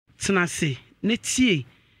tena se ne tie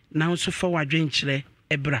na nso fa wadwen kyerɛ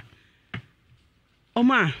ebra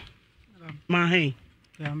oma ma hen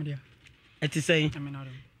eti say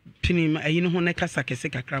pini ma ayi no ho ne kasa kese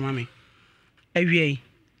kakra ma me awie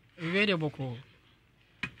de boko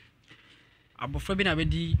abofra bi na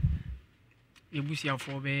bedi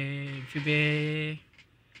ebusiafo be fi be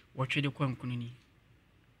wɔtwe de kwankunu ni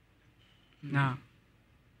na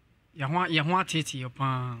ya ho atete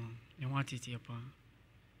yopa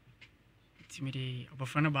timide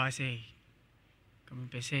abofra no ba sɛ kam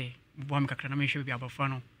pese bo am kakra na me hwɛ bi abofra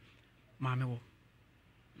no ma me wo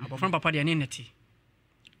abofra no papa de ne neti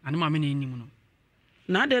ane ma me ne nim no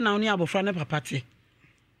na de na oni abofra ne papa te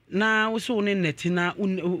na wo so ne neti na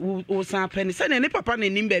wo san pani sɛ ne papa ne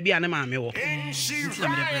nim ba bi ane ma me wo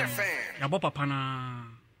ya bo papa na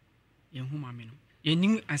ye hu ma me no ye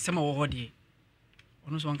nim ansɛm a wo ho de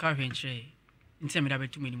ono so nka hwɛ nkyerɛ nti me da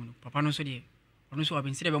betu me nim no papa no so de ono so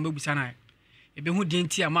abensire be mbebusa na ebe hu de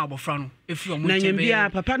nti ama abofra no efiri omo nkyɛn be na nyambia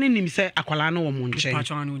papa ne nim sɛ akwala no wo mo nkyɛn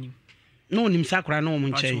papa no nim no nim sɛ akwala no wo mo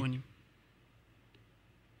nkyɛn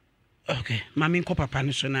okay mami nko papa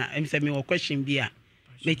no so na em sɛ me wo question bi a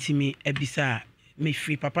metimi abisa me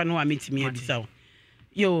free papa no a metimi abisa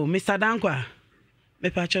yo Mr. Dankwa me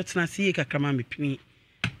pa chotna si kakrama me pini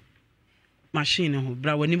machine ho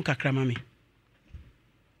bra wanim kakrama me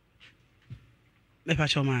pa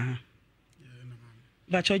choma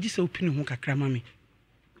ba choji se opini ho kakrama me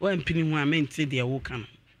wa mpini ho a mente de wo kan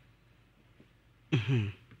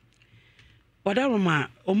wadaroma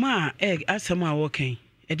oma egg asema a wo kan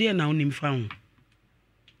e de na wonim fa ho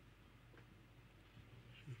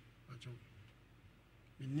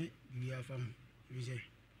ne biya fam bize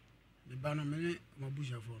me bana me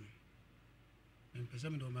mabusha fo no pesa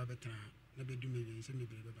me do ma betra na bedu me bi se me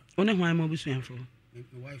bi beba one ho ai mabusha fo me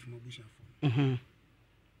wife mabusha fo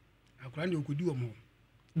akura ne okudi wo mo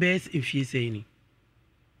bes ifie sei ni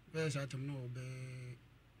bes atam no be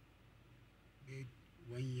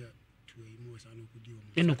 1 year to a mo sa no okudi wo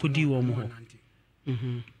mo eno kudi wo mo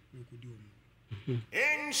okudi wo mo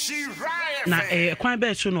Nhyira na kwan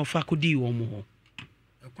be so no fa kudi wo mo ho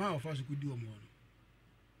kwa ofa so kudi wo mo no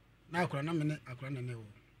na akura na me ne akura na ne wo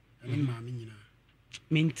ene maame nyina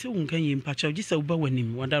mente wo nkan yi mpacha ogi se wo ba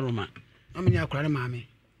wanim wadaroma na me ne akura na maame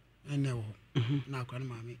ene wo na akura na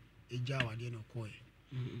maame eja wade na koye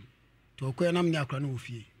to koye na me ne akura na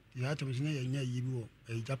ofie ya atam sine ya nya yi bi wo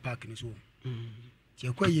eja park ni so ti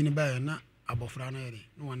koye yi ni ba na abofra na yere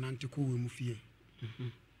na wanante ko we mu fie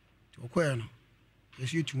to koye no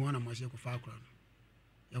yesu tu ho na mo se ko fa akura no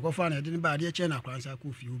yakofa na de ne ba de che na akura nsa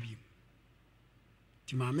ko fie obi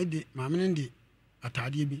ti maame ne de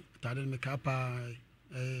atade bi atade me ka pa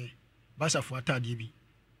basafo atade bi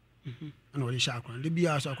ana wori sha akura de bi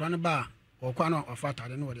aso akura ne ba okwa na ofa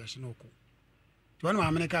atade ne wori ase na oko ti wona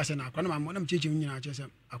maame ne ka se na akura na maame na mcheche nyina che se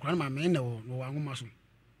akura na maame ne wo no wa nwoma so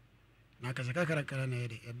na kasa kakara na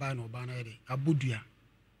yede e ba na oba na yede abodua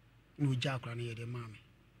na oja akura na yede maame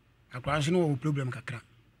akura so no wo problem kakra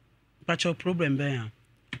pacho problem be ya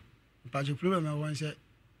pacho problem e won se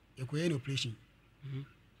ekoye no operation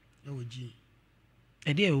oji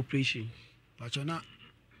e dey operation pacho na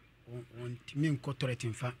on timi nko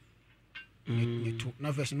threaten fa ne to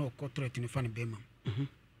na verse no ko threaten fa ne be ma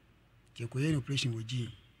ti ekoye no operation oji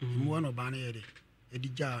mu wona ba na yede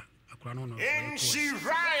edija akura no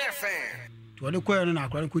Nhyira to wale ko na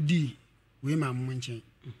akura ko di we ma mu nchen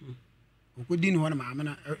ko di no na ma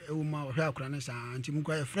amena e wo ma hwa akura ne sa anti mu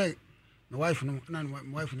ko e frɛ my wife no na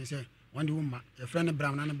my wife ne say one day woman e frɛ ne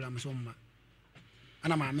bram na ne bram so mma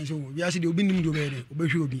ana ma me so wi ase de obi nim do be de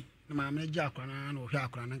obehwe obi na ma me gya akura na hwa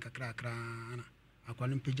akura na kakra kakra na akura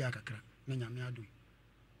no pegya kakra na nyame adum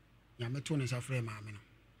nyame to ne sa frɛ ma me no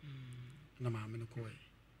na ma me ko e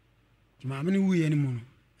ti ma me ne wu ye ne mu no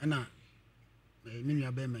na me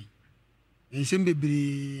nua be man ensem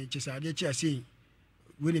bebre kyesade kyi ase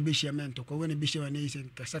we ne be hia me ntoko we ne be hia na ise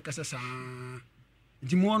kasa kasa sa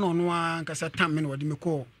nti mo no no an kasa tam me no de me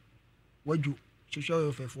ko waju hwehwe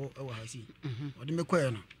ofefo e wa hasi de me ko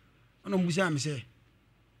e no ono mbusa me se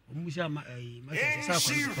o mbusa ma ma se sa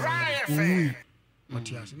kwa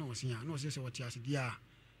otias no osia no se otias dia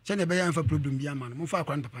se ne be ya mfa problem bia ma no mo fa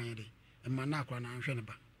akwa no papa yede e ma na akwa na anhwe ne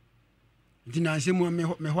ba nti na ase mu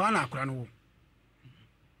me ho ana akwa no wo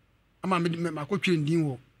ama me makotwe ndin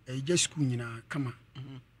wo e je school nyina kama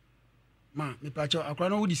ma me pa cho akwa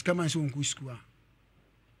no wo diskama so nku school a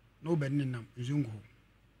no be nnam nzungu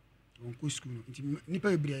onku school no nti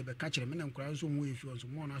nipa ebire be ka kire me na nkura so mo efi so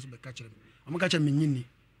mo na so be ka kire am ka kire me nyini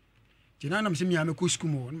ti na nam se me ya me ko school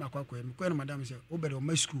mo na makwa me ko na madam se o be de o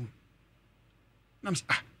ma school nam se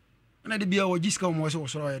na de bia o jiska mo so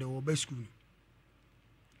so ya de o ba school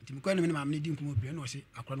nti me kwa na me maame di nkomo bia na o se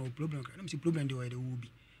akra no problem ka na me se problem de o de wo bi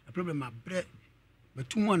a problem ma bre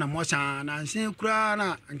betumu na mo sa na nsen kura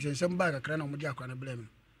na nsensem ba kakra na mo di akra na blame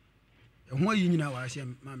no ho yi nyina wa se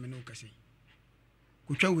maame no kase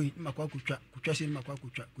kutwa we makwa kutwa se makwa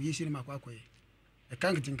kutwa kuyi se makwa koye e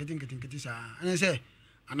kan kitin sa ane se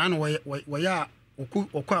anano wo ya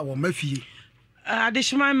okwa wo mafie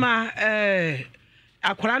adishman ma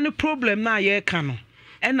akwara no problem na ye ka no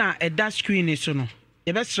e na eda screen so no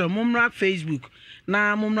ye be sere mumra Facebook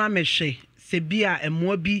na mumra mehwe se bia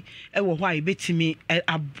emoa bi e wo ho a yebetimi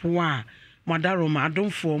aboa madaro ma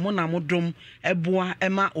adomfo mo na modom eboa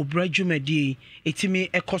ema obradwumadi etimi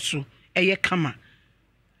ekoso eye kama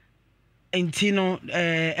enti no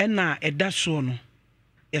na eda so no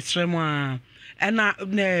yesere mo na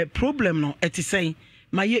problem no etisɛn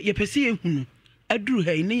ma ye pese ehunu aduru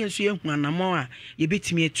ha ne yeso ehunu anamo a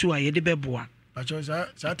yebetimi etu a ye de beboa bacho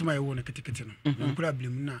sa tuma ye wo ne ketekete no nkura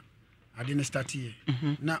blem na ade ne start ye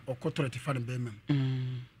na okotorete fa ne bemam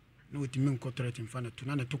na wotimi nkotorete fa na tu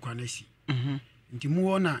na ne to kwa na si nti mu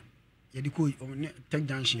wona ye de ko tech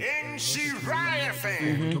junction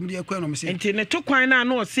tomdi ekwa no me se nti ne to kwan na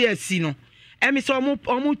o se asi no emi so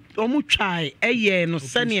omu try eye no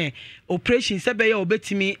sene operation se be ye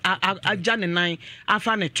obetimi aja ne nan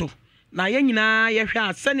afa ne to na ye nyina ye hwe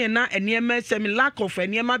a sene na eniema semi lack of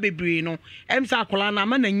eniema bebre no em sa akola na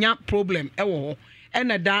ma na nya problem ewo ho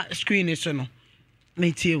ena da screen so no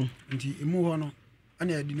metie nti emu ho no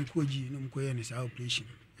ana edi ne koji no mkoye ne sa operation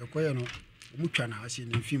ekoye no omu twa na ase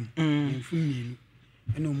ne film ni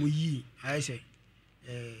ena omu yi ayese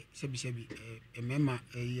sebi emema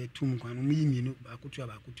ye tum kwan omu yi mienu akotu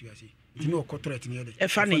ase nti no okotorete ne yede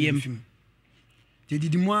efa ne yem te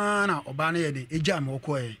didi mu ana oba na yede eja ma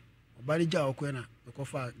okoye oba ne ja okoye na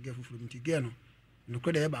ekofa ge fufuru nti ge no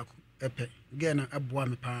nokode ye ba epe ge na aboa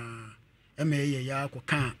me pa ema ye ya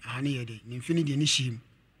akoka aha ne yede ne mfini de ne shim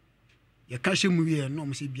ye ka shemu wie no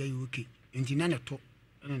mo se bia ye oke nti na ne to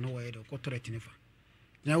ene no wa yede okotorete ne fa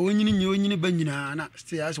na onyini ba nyina na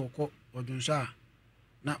stay as okọ odunso a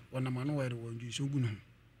na wonamano wa yede wonju so gunu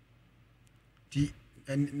ti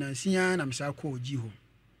na siya na msa ko oji ho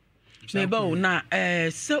me ba o na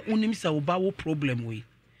se unim se oba wo problem we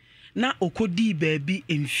na okodi baabi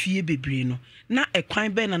emfie bebre no na ekwan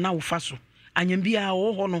be na wo fa so anyambia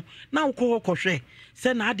wo ho no na wo ko hwe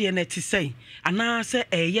se na ade na ti sei ana se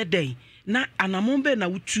eye den na anamon be na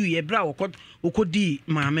wutu ye bra okodi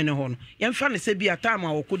maame ne ho no yemfa ne se bia time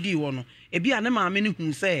a okodi wo no e bia ne maame ne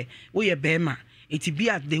hu se wo ye bema eti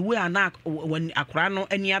bia the way ana when akra no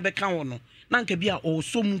ani abeka wo no na nka bia o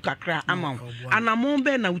so mu kakra ama anamon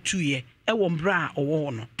be na wutu ye e wo mbra owo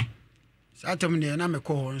ho no satam ne na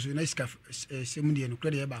mekọ ho nso na sika semu de no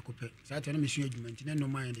kre de ba kopẹ satam na mesu adwuma nti na no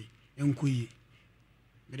man de enkoyi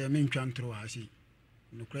me de mentwa ntro ha si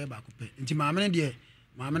no kre ba kopẹ nti maame ne de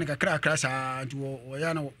maame ne kakra kakra sa nti wo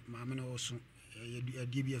ya na maame ne oso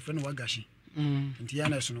ye bi efre no wagashi nti ya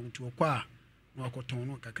na so no nti okwa na akoton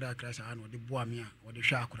no kakra kakra sa na de boa me a wo de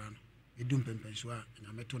hwa akora no edum pempenso a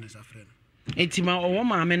na meto ne sa fre no enti ma owo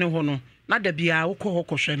maame ne ho no na da bia wo ko ho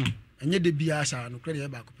kohwe no enye de bia sa no kre de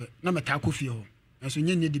ba kopẹ na meta kofie ho enso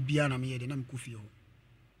nye de bia na me ye de na me kofie ho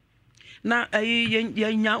na ye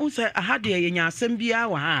nya unse ahade ye nya asem bia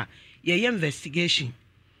wa ha ye investigation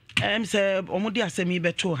say omudi asemi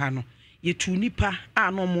beto ha no ye tu nipa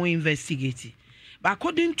a no mo investigate but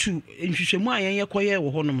according to nhwehwemu a yen yekoye wo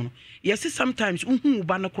ho no no yes sometimes unhu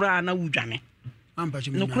ba no kura na wudwane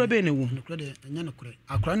no kura be ne wu no kura de enya no kura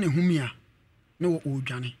akura ne humia ne wo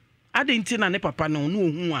wudwane ade nti na ne papa no no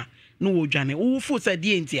ohu a no wudwane wo fu sa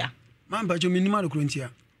die ntia mamba jo minima no kura ntia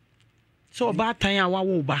so ba tan a wa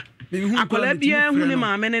wo ba akola bia hu ne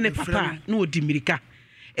maame ne papa no odi mirika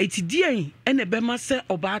eti die ene be ma se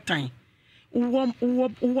obatan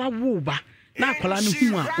wo ba na akola no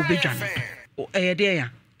hu a obedwane de ya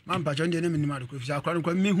mamba jo ndie ne minima do kofisa akola no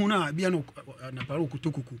kwa me hu na bia no na paro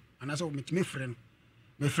kutokuku anasa o metime frɛ no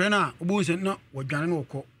me frɛ na obo se na wodwane no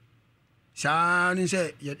okɔ saa ni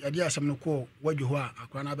se ye dia asam no kɔ wadwo ho a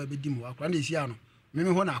akola na ba bedi mu akola na esi ano me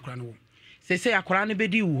ho na akola no wo se akola no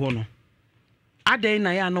bedi wu ho no adan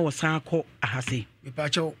na ya na wo san akɔ ahase me pa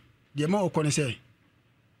chew de ma okɔ ne se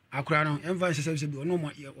akura no emfa sese bi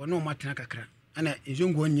ono ma tena kakra ana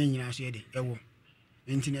ezongo nyanyina so yede ewo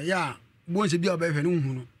enti na ya bo nse bi obehwe no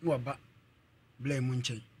hu no na oba bla mu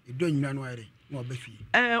nchen edo nyina no ayre na oba fi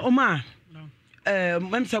oma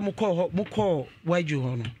memsa mukɔ waju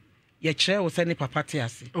ho no ye kire wo se ne papa te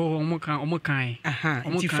ase omo kan aha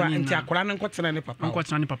nti akura no nkɔtena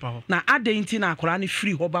ne papa ho na ade nti na akura no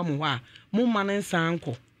free ho ba mo ho a mo ma ne nsan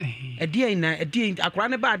nkɔ ede akura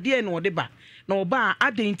ne ba ade na ode ba na oba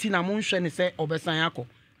ade nti na mo nhwe ne se obesan akɔ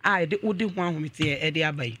a de wode ho ahomete e de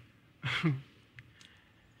abai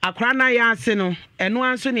akra na ya ase no eno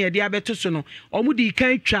anso ne de abeto so no omudi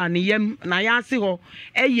kan twa ne yam na ya ase ho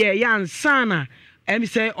eye ya ansana em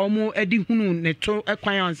say omo edi hunu ne to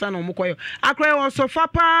ekwan ansana omo koyo akra wo so fa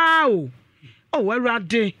pa o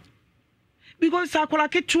awurade because akola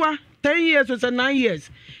ketua 10 years or 9 years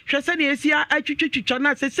hwe se ne esia atwitwitwa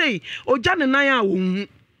na say oja ne nan a ohun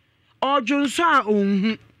ojunso a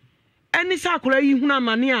ohun eni sa akola yi hunu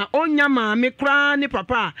amane a onya maame kra ne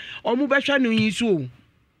papa omo behwa no yisu.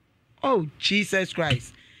 Oh, Jesus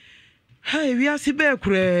Christ. Hey, we are sibe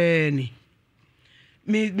kureni.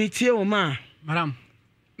 Me tie o ma. Madam,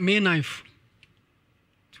 May 9th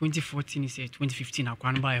 2014 is 2015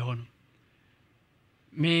 akwan ba e ho no.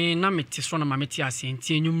 Me na me te so na ma me tie ase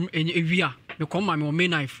ntie enyum ewia. Me kom ma me o May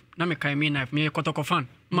 9th na me kai May 9th me kotoko fan.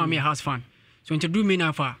 Ma me house fan. So into do May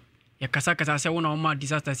 9th fa. Ya kasa se wona o ma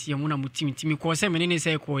disaster si mu na mutimi ko se me ne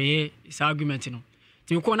se ko ye is argument no.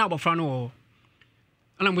 Timi ko na abofra no wo.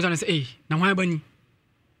 Ana mbuza na say na hwan bani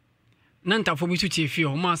na ntafo bi su tie fi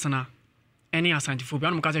o ma asana ene asantifo bi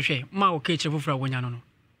anum ka se hwe ma o ke chefo fra wonya no no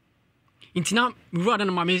intina mi ru ada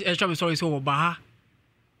na ma me e me sorry so wo ba ha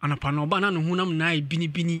anapa no ba na no hunam na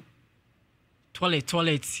bini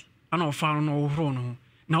toilet ana o fa no ohro no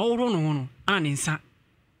na ohro no ho no ana ne nsa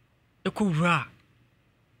e ko wura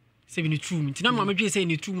se bi ni tu intina ma me dwe se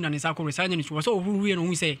ni tu na ne sa ko resa nya ni tu so ohru ye no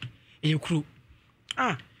hu se e kru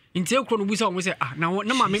inti ekro no busa o mo se na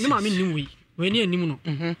ma me nim we ni anim no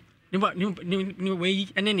ni we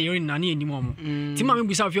ene ne yori na ni anim o mo ti ma me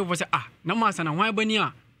busa o fio se na ma asa na hwan bani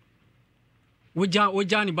a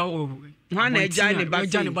woja ni ba o hwan na eja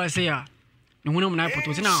ni ba se ya ne hunam na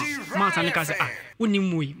poto se na ma asa ne ka se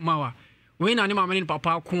wonim we mawa we na ne ma me ni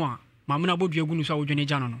papa ko a ma me na bodua gu nu so wodwe ne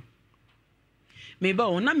ja no me ba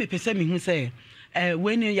o na me pese me hu se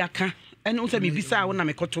we ni yaka ene o se me bisa wo na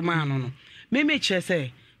me kotoma no me che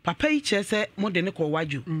se papa yi che se mo de ne ko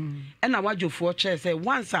waju e na wajofo che se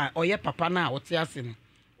once a oye papa na wote ase no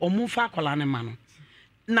omu fa akola ne ma no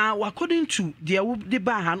na according to the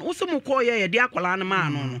ba ha no so mo ko ye de akola ne ma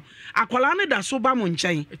no akola ne da so ba mo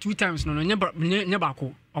nchen 2 times no nya ba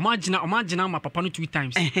ko o ma gina ma papa no 2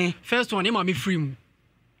 times first one e ma me free mu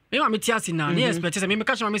e ma me ti ase na ne expect se me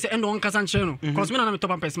ka chama me se endo on kasa nche no cause me na me top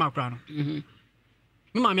am person akra no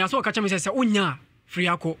me ma me aso ka chama me se onya free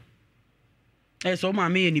ako so ma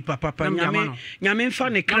me ni papa nyame mfa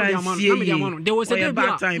ne kransie yi there was a day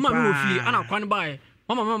ma me ofi ana kwan bae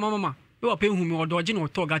mama we wa pe hu me odoje no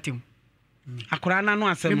to gatem akora na no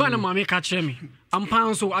asem me ba na ma me ka kire me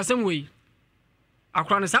ampan so asem we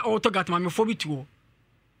akora na sa o to gatem me fo bituo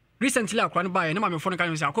recently akora na bae na ma me fo no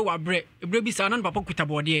kan say akwa bre bi sa na papa kuta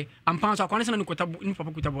bode ampan so akora na no kuta ni papa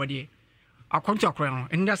kuta bode akwantu akora no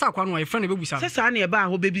enda sa akwa no e friend be busa se sa na e ba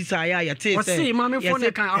ho be bisa ya ya te se o ma me fo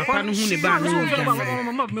ne kan akwa no hu ne ba no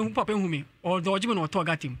mama me hu papa hu me odoje me no to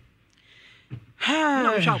gatem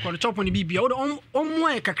na me sha akwa chop ni bibia o mo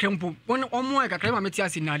e kakrempo o mo e kakrema me ti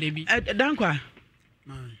ase na de bi dankwa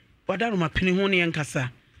wadaro ma pini ho ne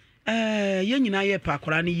nkasa ye nyina ye pa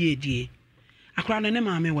akora ne ye die akora ne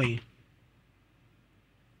ma me we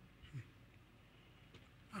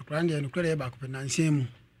akora ne no kure ba ko pe na nsemu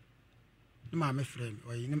ni maame frame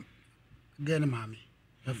oyi ni gene maame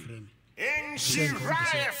e frame Nhyira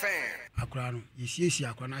FM akora no yesiesi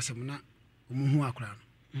akora na asem na omuhu akora no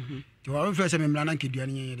ti wa mfa se memra na nkedua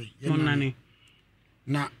ne yeye de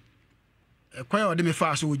na kwaya ode me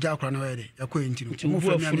fa so oja akora na yeye de ekọ enti no mo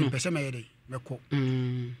frame na pese me yeye de meko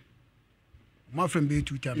mo frame be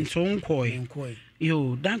 2 times so nkoi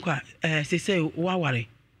yo dankwa se wa ware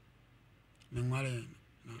me nware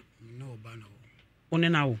na no ba na one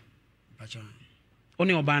na wo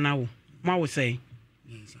oni oba na wo ma wo sei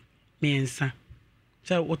miensa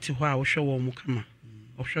se oti ho a wo hwe wo mu kama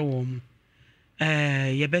wo hwe wo mu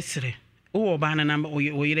ye besere wo oba na number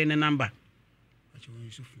wo yire ne number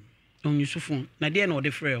on Yusufu na de na o de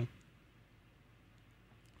frɛ o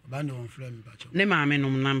oba na on frɛ me ba cho ne ma me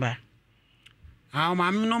nom number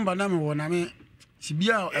ma me number na me wo na me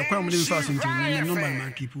sibia ekwa mu de mfa so ntin ne number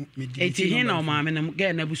ma kipu me di eti hin na o ma me na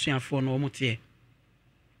ga na busuafo no o mote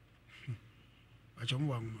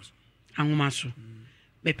achomwa angumaso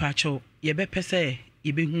me pacho ye be pese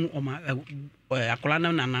ye be hu o ma akola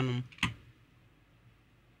na nananom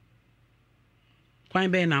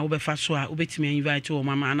kwan be na wo be fa so a wo betimi invite o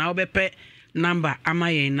mama na wo be pe number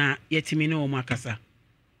amaye na yetimi ne o makasa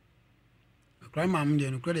akola mam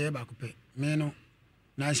de no kre de ba ko pe me no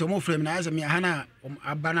na se mo frame na se me hana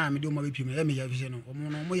abana me de o ma be pim e me ya fi se no o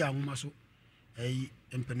mo ya angumaso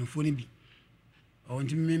empanifo ni bi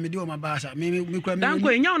onti me de o ma ba sa me kwa me danko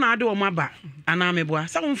enya na ade o ma ba ana me boa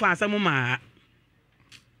sa wo fa asem ma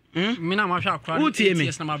me na ma hwa akra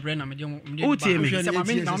yes na ma brɛ na me de utie me sɛ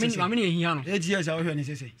ma me ehia no 8 years a wo hwɛ ne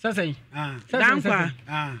sese sɛ dankwa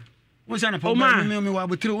wonsa na pɔba me wa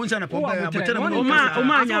botire wonsa na pɔba abotire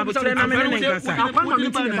oma nya abotire na me ne nkasa akwa ma me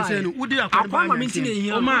nse no wodi akwa ma me nse ne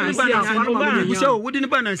ehia wodi ne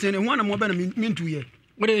ba na nse ne ho na mo ba na mintu ye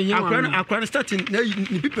akwa no starting na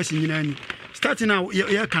ni pipes nyina ni starting na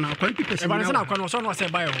ye kana akwa pipes nyina ba na akwa no so no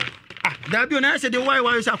sɛ ba ye ho da bi na sɛ de why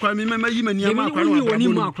sɛ akwa me ma yi mani ama akwa no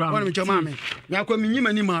wona me chama me ya akwa me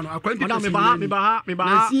nyima ni ma no akwa pipes me ba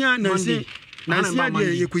na sia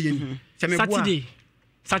de ye koye ni sɛ me boa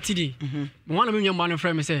Saturday me wana me nyamba no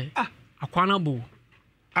frɛ me sɛ akwa na bo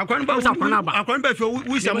akwa no ba fi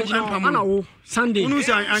wo sia mo empam na wo Sunday unu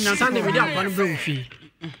sa anya Sunday me de akwa no brɛ wo fi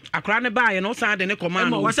akra ne ba ye no sa de ne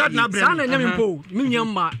command wo sa na brɛ sa na nyame mpo me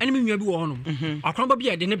nyamba ene me nwa bi wo honom akwa ba bi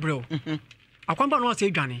ye de ne brɛ wo akwa ba no wa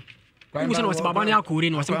sɛ dwane wo se no se baba ne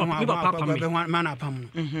akore no se papa me papa me ma na pam no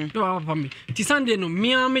me papa me ti Sunday no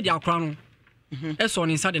me de akwa no eso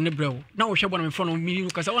ni sade ne brew na wo hwe bona me fo no mi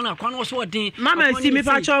ka se wona akwa no so odin mama si me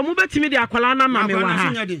pa cho mu betimi de akwala na ma me wa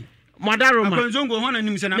ha modaroma akwanzongo ho na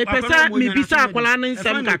nim se na me pesa me bisa akwala no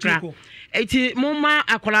nsem kakra eti mumma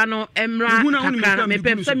akwala no emra kakra me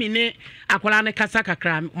pesa me ne akwala no kasa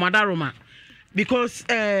kakra modaroma because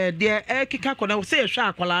the ekika kona wo se hwe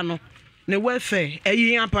akwala no ne wefe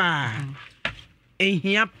ehia pa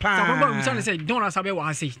ehia pa sababa mi say don asabe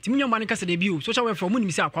wa say timi nyamba ne kasa de bi o social welfare mu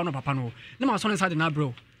nim say akwa no papa no na ma so ne sade na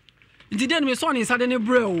bro nti den me so ne sade ne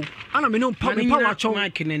bro ana me no pa me power chow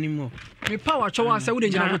me power chow asa wo de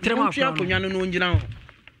jina botre ma akwa konwa no no njina ho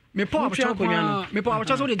me power chow konwa no me power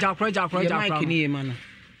chow so de jakra mic ni ma no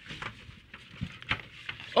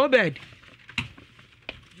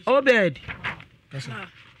Obed kasa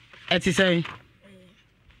eti say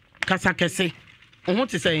kasa kese o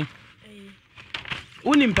ti say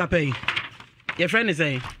unim papa yi your friend is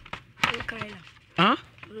saying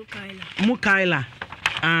Mukaila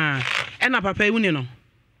ena papa yi uni no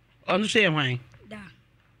onu say hwan da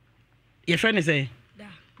your friend is saying da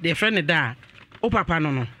the friend da o papa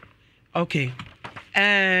no okay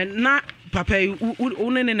na papa yi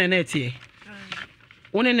uni ne nete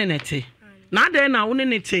uni ne nete na de na uni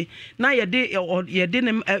nete na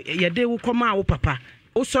yede wo koma wo papa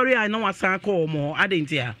o sorry I no wasan ko mo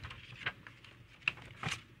adentia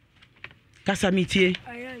kasa mitie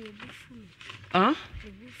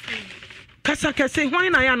kasa kese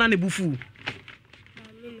hwan na ya na ne bufu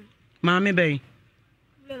maame bɛn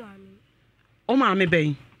o maame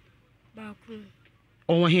bɛn baako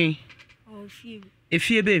o he o fie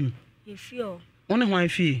efie bem efie o one hwan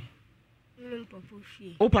fie papa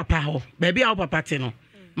fie o papa ho baabi a o papa te no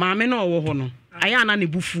maame na owo ho no aya na ne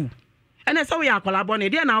bufu ene sɛ wo ya akwala bɔ ne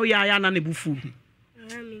de na wo ya aya na ne bufu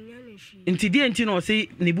nti de nti na o se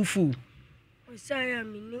ne bufu Osaya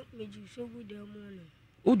mini mejusogu demu no.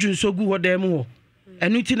 Ujunsogu ho demu ho.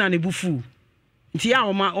 Enu ti na ne bufu. Nti ya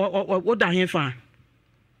o da hen fa.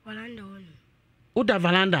 Valanda wono. O da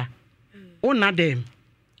valanda. O na dem.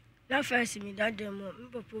 Na first mi da dem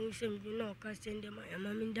mpapa mu se mi na o ka sende ma ya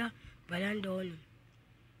ma mi da valanda wono.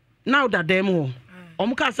 Na o da dem ho.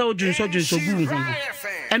 Omo ka sa ujunsogu ho.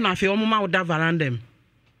 E na fe omo ma o da valanda dem.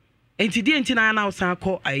 Enti di enti na o san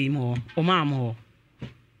kɔ ayi mo. O ma am ho.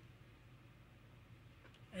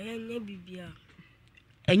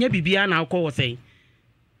 Enye bibia na akọ wo sei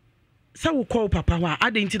se wo kọ papa ho a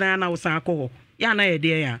adenti na na wo san akọ ho ya na ye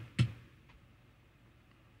de ya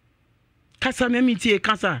kasa memitie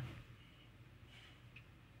kasa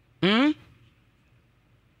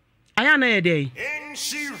aya na ye de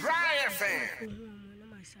Nhyira FM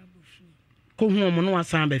ko hu mo no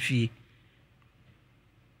asan ba fie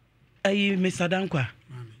ayi mesadankwa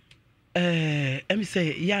em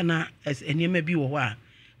say ya na enema bi wo ho a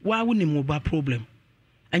wa wo ni mo ba problem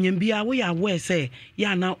anyam bia wo ya aware say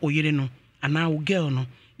ya na oyire no ana wo girl no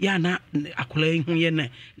ya na akola hu ye ne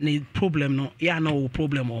problem no ya na wo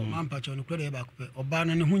problem o man pa cho no kure ba ko oba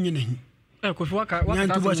no ne hu nye nahi kofi waka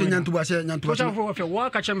nyantu ba ko fe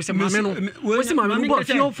waka che me se mame no wo si mame no bo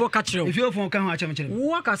fio fo ka kire fio fo ka ho a che me kire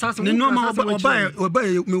waka sasa ne no ma oba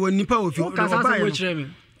me woni pa ofio oba wo kire me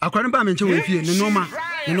akwa no ba me che wo fie ne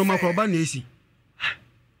no ma ko oba na esi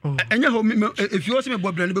enye ho efio se me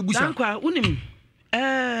bobra ne begusa dankwa unim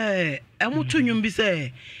amuto nwum bi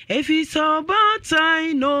se efi so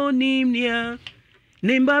batai no nimnia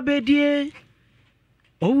nimba bedie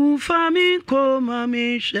o fami ko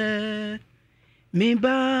mami she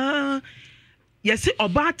mimba yesi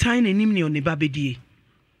obatai na nimnia ne ba bedie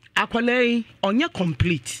akwalei onye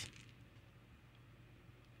complete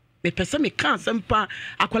me pese me kan sempa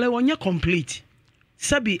akwalei onye complete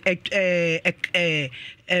sabi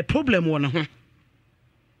problem wona ho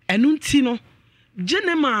enu nti no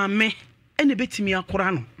gene maame ene betimi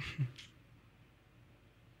akora no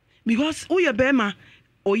because uye bema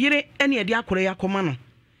oyere ene ede akora yakoma no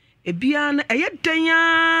ebia na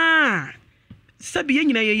eyedanya sabi ye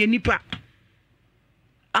nyina ye nipa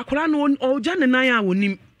akora no oja ne nan a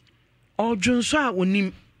wonim odwunso a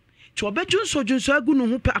wonim ti obedwunso agu no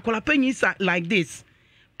ho pa akora panyi sa like this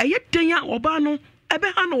eyedanya oba no ebe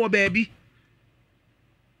ha no wo baabi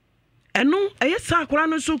eno eyesa akora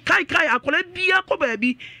no so kai akora bia ko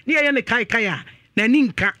baabi ne ye ne kai a na ni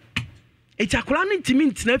nka eti akora no ntimi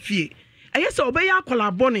ntena fie eyesa obeya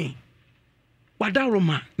akora bone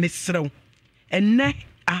wadaroma mesrew enne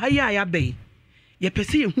ahaya ya be ye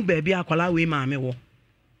pese ye hu baabi akora we maame wo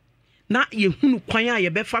na ye hunu kwan a ye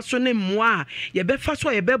befa so ne mmoa ye befa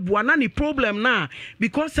so ye beboa na ni problem na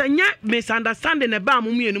because enye misunderstanding e ba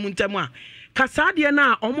mo mienu ntemu a kasa de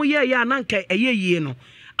na omo ye ya na nka eyeyie no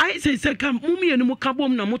I say kam mo mienu mu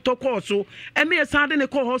kabom na motokọ so e me sade ne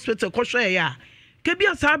call hospital ko hwe ya ke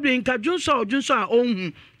bia sabre nka junso a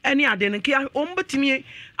onhu ene ade ne ke ombetimi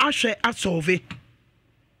ahwe asolve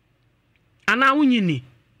ana wunyini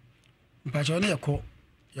mpacho ne yeko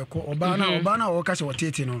oba na o ka se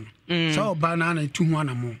wotete no so oba na tu hu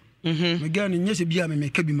anamo me ga ne nyese bia me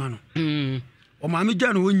ka bi ma no o ma me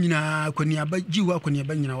ja no wonyina akwani aba jiwa akwani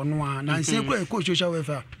aba nyina ono a na nse kro e ko social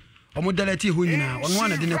welfare o mo dalati ho nyina ono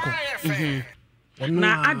na de ne ko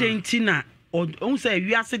na adentina on say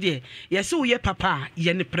wiase de yese wo ye papa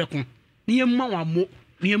ye ne preko ne ye ma wamo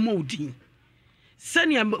ne ye ma odin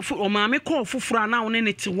sani o ma me ko foforo na wo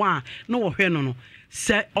ne te wa na wo hwe no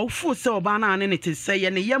se ofu se oba na ne te se ye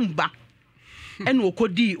ne yemba ene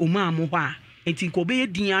okodi o ma mo ho a enti ko be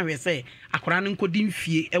din ahwe se akora ne nkodi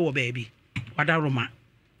mfie e wo baabi wadaroma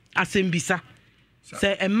asembisa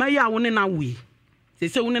se emaya wo ne na wi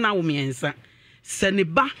se wo ne na wo miensa se ne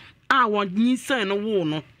ba a wo nyinsa no wo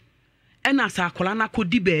no ena sa akora na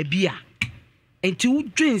kodi baabi a enti wo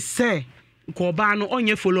dwen se ko ba no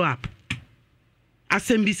onye follow up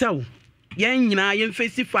asembisa wo yen nyina yen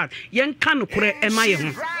face fact yen kan kore ema ye ho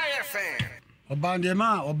oba de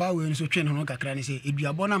ma oba we nso twen ho kakra ne se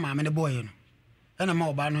eduabo na maame ne boy no ena ma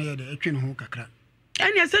oba no ye de twen ho kakra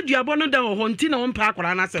ene se duabo no da ho nti na wo mpa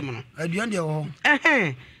akora na asem no aduan de ho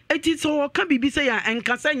eti so ka bibi se ya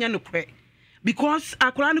enka se nya no kore because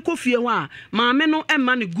akora ne ko fie ho a maame no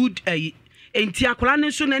ema ne good enti akora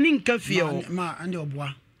ne so na ni nka fie ho ma ande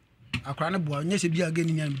oboa akora ne boa nya se bia ga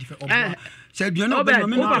ni nya dife oboa se aduan no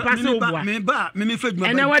ba me fa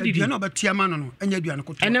djuma ba aduan no ba tiama no anya aduan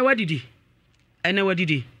ko to ene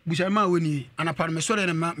wadidi busa ma woni anapar me sore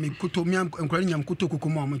na ma me koto mi enkwari nyam koto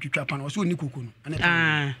kokomo ma twitwa pa no so ni koko no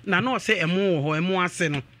na no se emu ho emu ase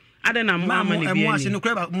no ade na ma ma ne bi emu ase no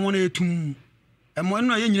kra ba mo na etum emu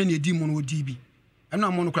no ye nyina na edi mo no odi bi eno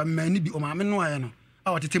amo no kra me ni bi o ma me no aye no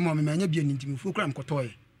a wotete mo me anya bi ani ntimi fu kra mkoto ye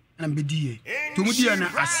na me di ye to mu di na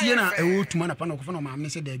ase na ewo tuma na pa na ko fa no ma me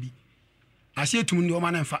se da bi ase tum ndi o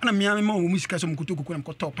ma na mfa na me ma o mu sika so mkoto koko na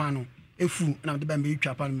mkoto pa no efu na de ba me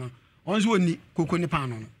twitwa pa no onzo woni koko ni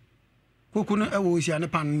pano no koko no ewo sia ne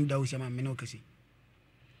pano da osia ma me no kase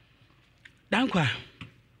dankwa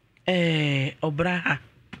obraha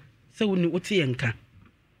se woni wote yenka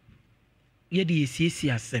ye de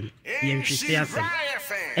yesiesi asem ye nhwese asem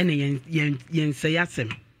ene yense asem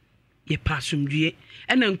ye pasumdue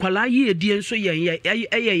ene nkwala ye edie nso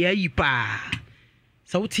ye yi pa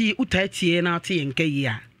se wote utatie na wote yenka yi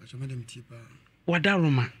a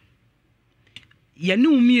wadaroma yene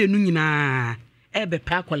umienu nyina ebe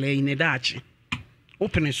pa kwala yin daachi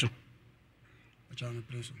opene so achana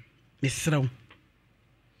preso misraw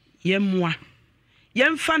yemwa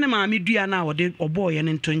yemfa ne maame dua na wode oboye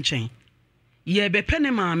ne ntonchen ye be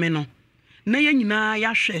pene maame no na ye nyina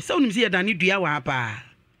ya hwe se onim se ye dane dua wa pa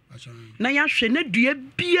na ya hwe na dua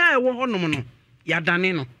bia ewo honom no ya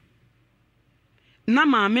dane no na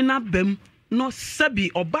maame na bam no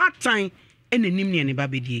sabi obatan enenim ne ne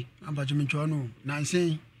babedie abajumincho no na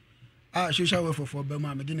nsen a social welfare for be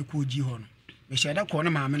ma me de ne ko ji ho no me sheda ko na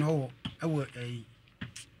maame no ho ewo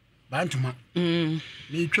bantuma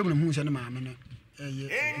me twem no hu se na maame no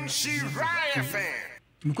Nhyira fan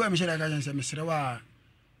mko me sheda ga nse me sere wa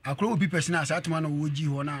akro obi person asa atuma no wo ji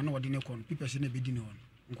ho na wode ne ko no people se na be di ne ho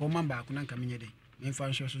nko mamba ko na nka menye de me mfa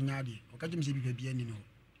nhwe so nyaade o ka jim se bi bia ni no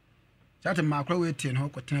sate ma akro we tie no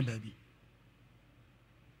ko tena baabi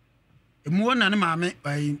emu na ne maame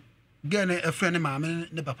ai gene efre ne maame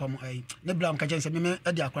ne papa mo ai ne blam ka jense me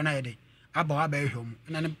ade akwa na yede aba wa ba ehwom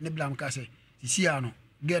na ne blam ka se sisi ano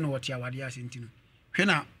gene wotia wade ase ntino hwe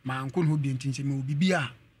na ma anko no bi ntinse me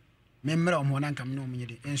obibia me mra o mo na nka me no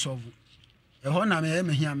menyede ensolve ɛhɔ na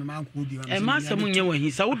me hia me man ko bi e ma asɛm nyɛ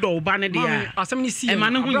wahi sɛ wodɔ wo ba ne de a asɛm ne si e ma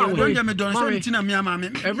ne ho nyɛ wahi donje me don sɛ ntina me ama me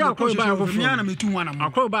ebra ko ba ko me ana me tu wana mo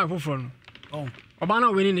akɔ ba foforɔ no ɔba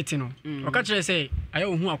na weni ne ti no ɔka kyerɛ sɛ ayɛ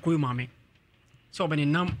wo hu akɔ maame sɛ ɔbɛne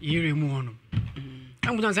nam yere mu hɔ no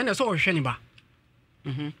ɛngutan sɛ ne sɛ ɔhwɛ ne ba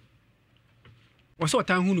wɔsɛ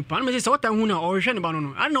ɔtan hu no pa na me sɛ ɔtan hu na ɔhwɛ ne ba no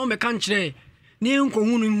no ana o me kan kyerɛ ne nko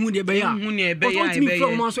hu no hu de bɛya hu ne bɛya ɔtɔ timi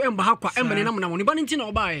fɔ ma so ɛmba ha kwa ɛmba ne nam nam ne ba ne ti na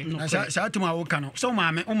ɔbae sa atuma wo ka no so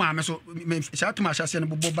maame so sa atuma ahyase no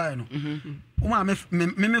bobo bae no o maame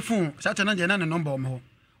me phone sa atana de na ne number me ho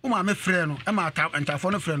o maame frɛ no e ma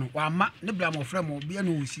ntafo no frɛ no wa ma ne bra mo frɛ mo bia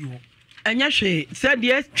no osi ho enya hwe sɛ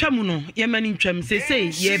de twam no ye mani twam sesei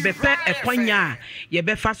ye bɛpɛ ɛkwanya a ye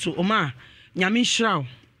bɛfa so o ma nyame hyiraw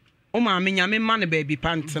o maame nyame ma ne baabi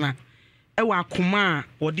pantena ewa akoma a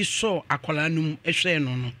wodi so akola num ehwe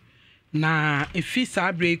no na efi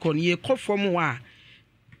saa break on ye kofom wa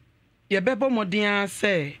ye bɛbɔ modern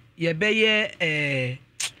sɛ ye bɛyɛ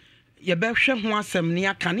ye bɛhwɛ ho asɛm ne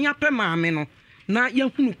aka ne apɛ maame no na ye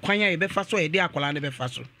hunu kwan a ye bɛfa so ye de akola ne bɛfa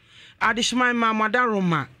so adishman ma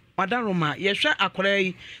madaroma ye hwɛ akola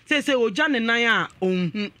yi sɛ ogya ne nan a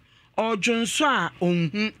onhu odwonso a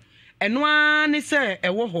onhu eno a ne sɛ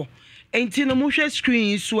ɛwɔ hɔ enti no mo hwɛ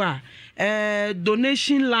screen so a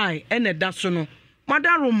donation line ene da so no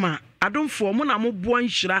madaroma adomfo mo na mo boa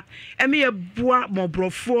nhira eme ye boa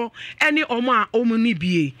mobrofo ene omo a omo ni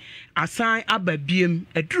bie asan ababiem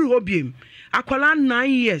eduru ho biem akwala 9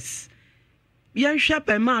 years ye hwɛ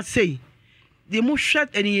pe ma sei de mo hwɛ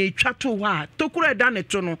ene ye twa to ho a tokura da ne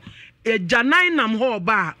to no ejanan nam ho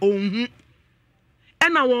ba onhu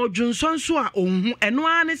ena wo dwunso nso a onhu eno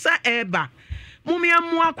ane sa eba mumia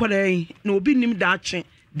mu akwala yi na obi nim da ache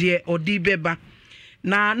de odi beba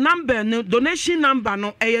na number no donation number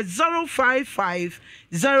no eye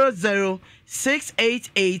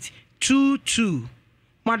 05500688822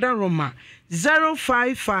 madaroma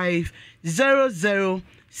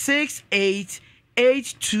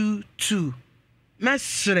 05500688822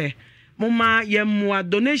 mesre mama yemwa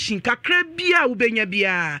donation kakra bia ubenya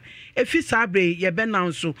bia efi sabre ye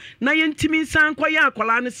benanso na yentimi nsan kwaya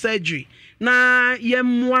akwala ne surgery na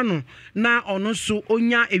yemwa no na ono so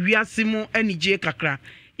onya ewiase mu anije kakra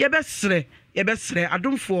yebesre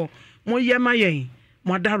adomfo mo yema yen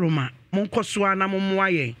modaroma mo nkosoa na mo moa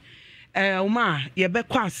yen uma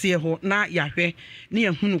yebekɔ ase ho na yahwɛ ne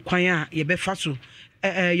yehunu kwan a yebefa so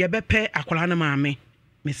yebepe akwala na maame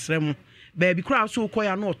mesre mu baabi kura so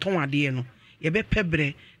koya na oton ade no yebepe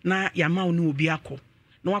bre na yama wo ne obi akɔ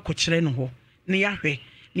na wakɔ kyerɛ no ho ne yahwɛ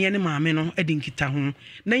ne ne maame no edi nkita ho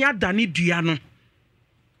na yada ne dua no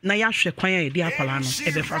na yahwɛ kwan a yedi akwala no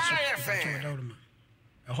ebefa so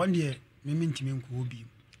ɛhɔ ne me ntimi nko obi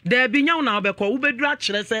da bi nyaw na obekɔ wo beduru a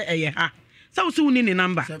kyerɛ sɛ ɛyɛ ha sɛ wo se wo ni ne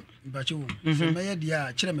number sɛ bache wo sɛ mɛyɛ dia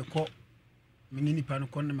a kyerɛ me kɔ me ni nipa no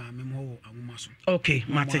kɔ ne maame mo ho amoma so okay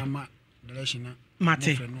mate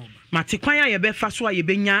mate kwan a yebefa so a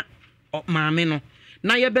yebenya maame no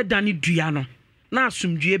na yebeda ne dua no na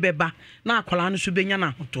asumdue beba na akwala no so benya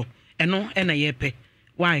na hoto eno na yepe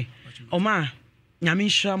why oma nyame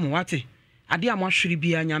nhira mo wate ade a mo ahwere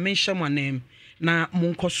bia nyame nhira mo anem na mo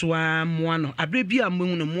nkosoa mo ano abre bia mo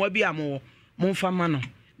hu no mo bia mo mfa ma no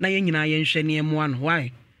na ye nyina ye nhwe ne mo ano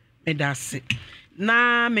why me da se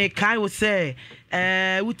na me kai wo se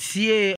wutie